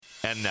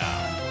And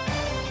now,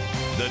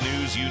 the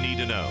news you need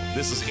to know.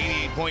 This is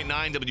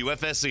 88.9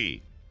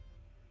 WFSE.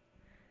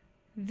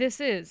 This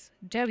is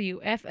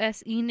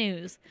WFSE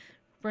News,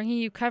 bringing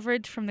you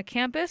coverage from the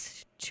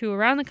campus to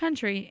around the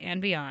country and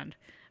beyond.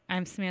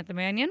 I'm Samantha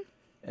Mannion.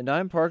 And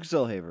I'm Park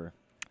Zillhaver.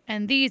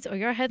 And these are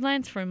your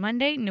headlines for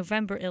Monday,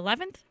 November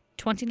 11th,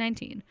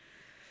 2019.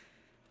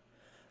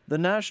 The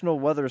National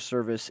Weather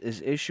Service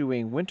is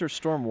issuing winter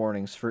storm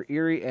warnings for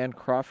Erie and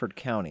Crawford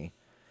County.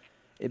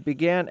 It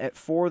began at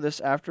 4 this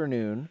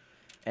afternoon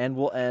and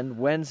will end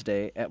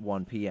Wednesday at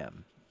 1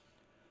 p.m.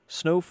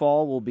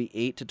 Snowfall will be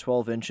 8 to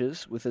 12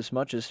 inches, with as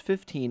much as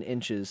 15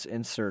 inches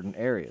in certain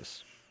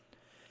areas.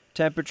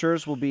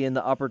 Temperatures will be in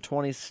the upper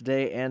 20s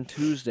today and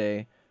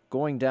Tuesday,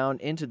 going down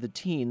into the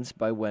teens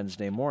by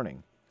Wednesday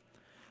morning.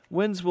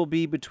 Winds will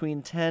be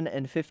between 10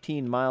 and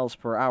 15 miles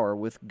per hour,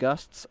 with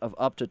gusts of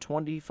up to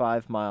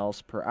 25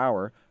 miles per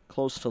hour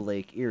close to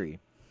Lake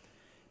Erie.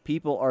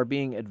 People are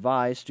being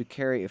advised to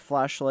carry a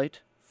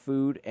flashlight,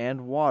 food,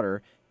 and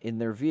water in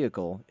their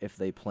vehicle if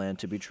they plan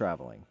to be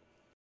traveling.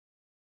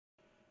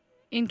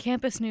 In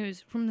campus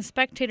news from the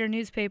Spectator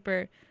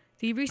newspaper,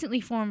 the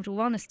recently formed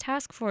Wellness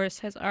Task Force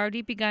has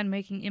already begun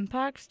making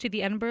impacts to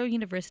the Edinboro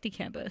University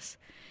campus.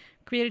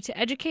 Created to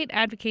educate,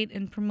 advocate,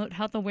 and promote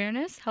health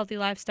awareness, healthy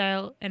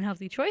lifestyle, and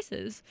healthy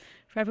choices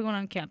for everyone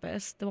on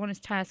campus, the Wellness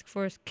Task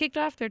Force kicked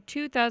off their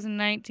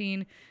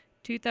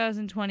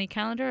 2019-2020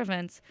 calendar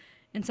events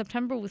in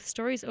September with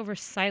Stories Over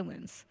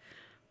Silence,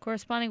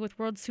 corresponding with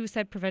World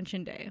Suicide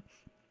Prevention Day.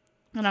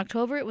 In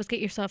October, there was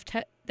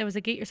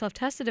a Get Yourself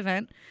Tested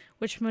event,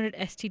 which promoted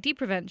STD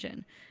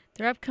prevention.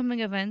 Their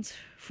upcoming events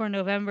for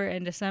November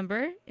and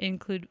December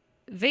include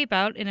Vape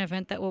Out, an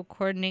event that will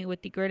coordinate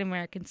with the Great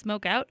American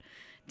Smoke Out,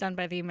 done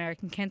by the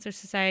American Cancer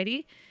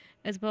Society,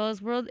 as well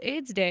as World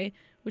AIDS Day,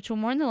 which will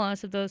mourn the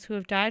loss of those who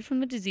have died from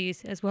the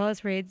disease, as well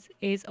as raise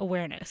AIDS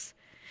awareness.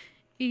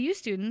 EU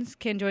students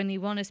can join the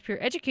Wellness Peer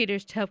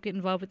Educators to help get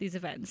involved with these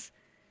events.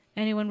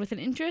 Anyone with an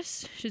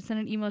interest should send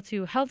an email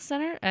to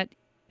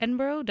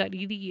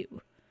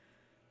healthcenter@edinboro.edu.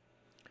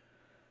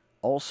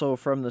 Also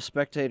from the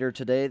Spectator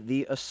today,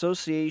 the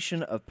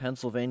Association of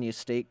Pennsylvania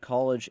State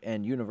College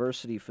and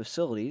University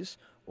Facilities,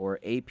 or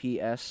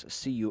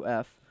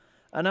APS-CUF,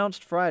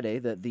 announced Friday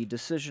that the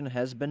decision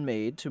has been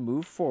made to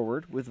move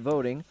forward with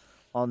voting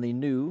on the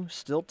new,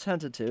 still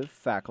tentative,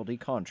 faculty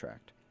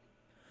contract.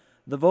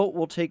 The vote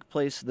will take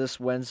place this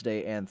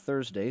Wednesday and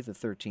Thursday, the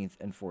 13th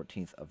and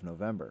 14th of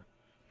November.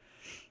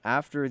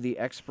 After the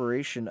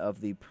expiration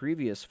of the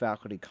previous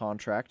faculty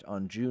contract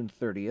on June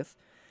 30th,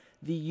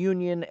 the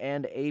union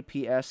and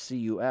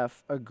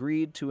APS-CUF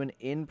agreed to an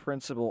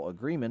in-principle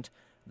agreement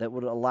that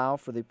would allow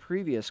for the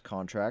previous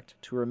contract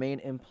to remain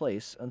in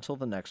place until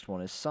the next one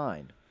is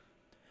signed.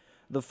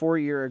 The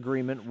 4-year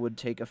agreement would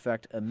take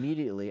effect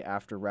immediately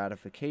after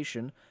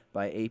ratification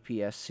by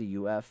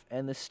APS-CUF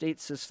and the State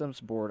Systems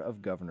Board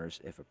of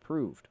Governors if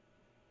approved.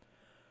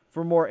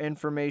 For more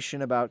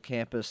information about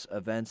campus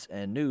events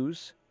and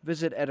news,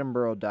 visit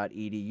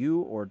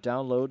edinboro.edu or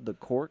download the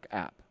Cork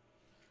app.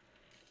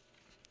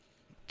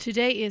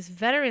 Today is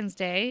Veterans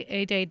Day,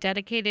 a day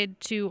dedicated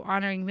to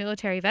honoring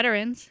military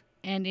veterans,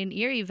 and in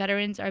Erie,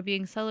 veterans are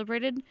being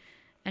celebrated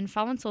and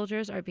fallen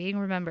soldiers are being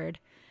remembered.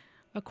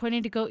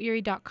 According to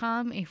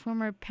GoErie.com, a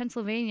former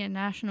Pennsylvania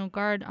National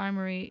Guard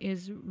armory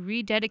is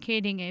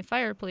rededicating a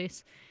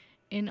fireplace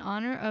in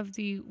honor of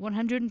the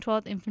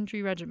 112th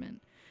Infantry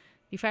Regiment.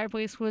 The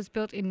fireplace was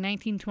built in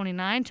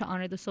 1929 to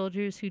honor the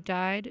soldiers who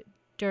died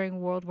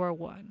during World War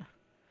I.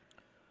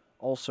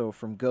 Also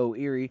from Go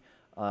Erie,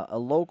 a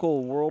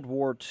local World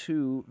War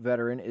II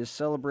veteran is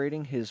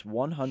celebrating his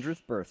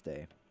 100th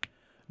birthday.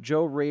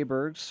 Joe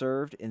Rayberg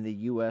served in the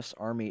U.S.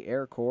 Army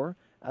Air Corps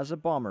as a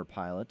bomber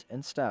pilot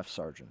and staff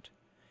sergeant.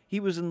 He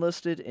was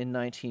enlisted in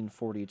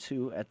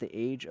 1942 at the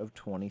age of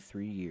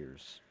 23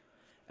 years.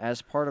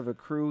 As part of a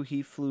crew,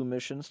 he flew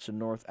missions to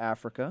North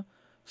Africa,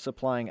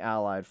 supplying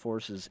Allied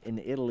forces in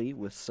Italy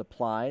with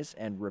supplies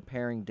and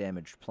repairing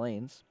damaged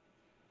planes.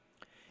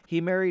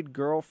 He married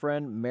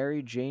girlfriend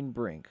Mary Jane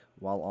Brink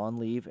while on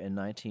leave in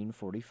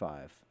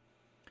 1945.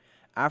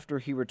 After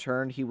he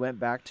returned, he went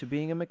back to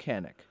being a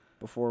mechanic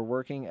before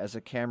working as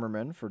a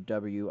cameraman for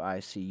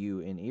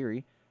WICU in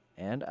Erie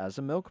and as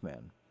a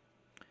milkman.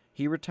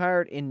 He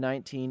retired in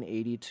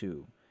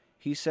 1982.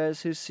 He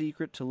says his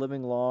secret to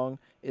living long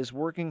is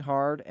working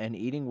hard and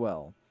eating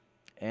well,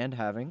 and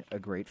having a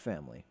great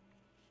family.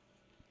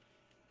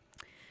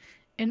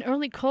 An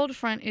early cold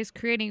front is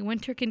creating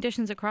winter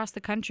conditions across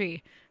the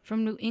country,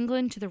 from New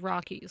England to the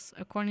Rockies.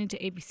 According to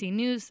ABC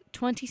News,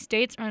 20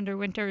 states are under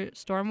winter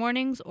storm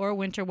warnings or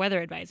winter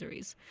weather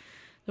advisories.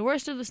 The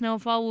worst of the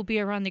snowfall will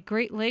be around the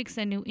Great Lakes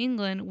and New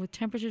England, with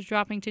temperatures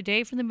dropping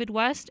today for the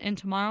Midwest and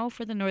tomorrow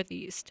for the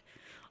Northeast.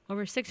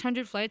 Over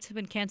 600 flights have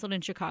been canceled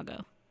in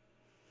Chicago.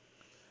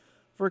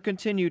 For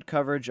continued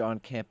coverage on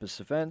campus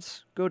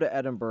events, go to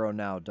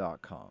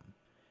edinboronow.com.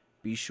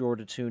 Be sure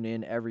to tune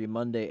in every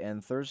Monday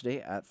and Thursday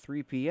at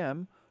 3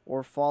 p.m.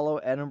 or follow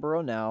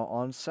Edinboro Now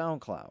on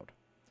SoundCloud.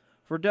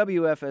 For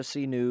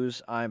WFSC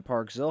News, I'm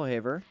Park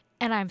Zillhaver.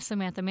 And I'm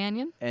Samantha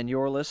Mannion. And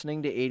you're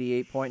listening to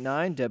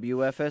 88.9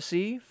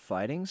 WFSE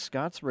Fighting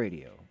Scots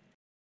Radio.